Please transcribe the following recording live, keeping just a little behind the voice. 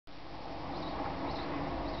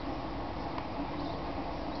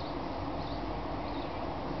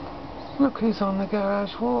Look who's on the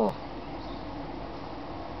garage wall.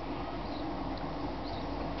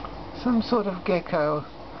 Some sort of gecko.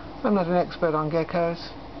 I'm not an expert on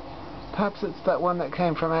geckos. Perhaps it's that one that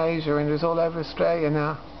came from Asia and is all over Australia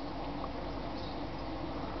now.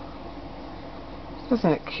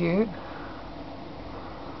 Isn't it cute?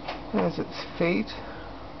 There's its feet,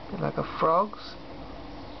 a bit like a frog's.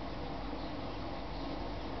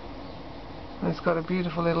 And it's got a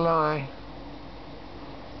beautiful little eye.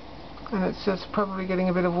 And it's just probably getting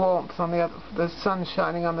a bit of warmth on the sun's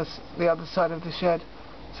shining on the other side of the shed.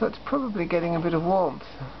 So it's probably getting a bit of warmth.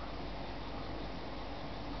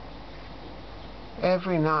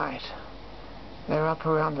 Every night they're up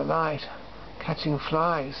around the light catching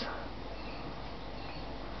flies.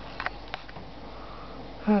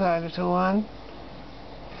 Hello, little one.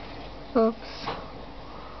 Oops.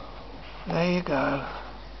 There you go.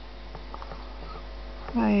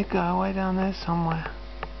 There you go, way down there somewhere.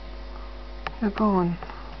 You're gone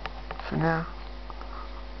for now.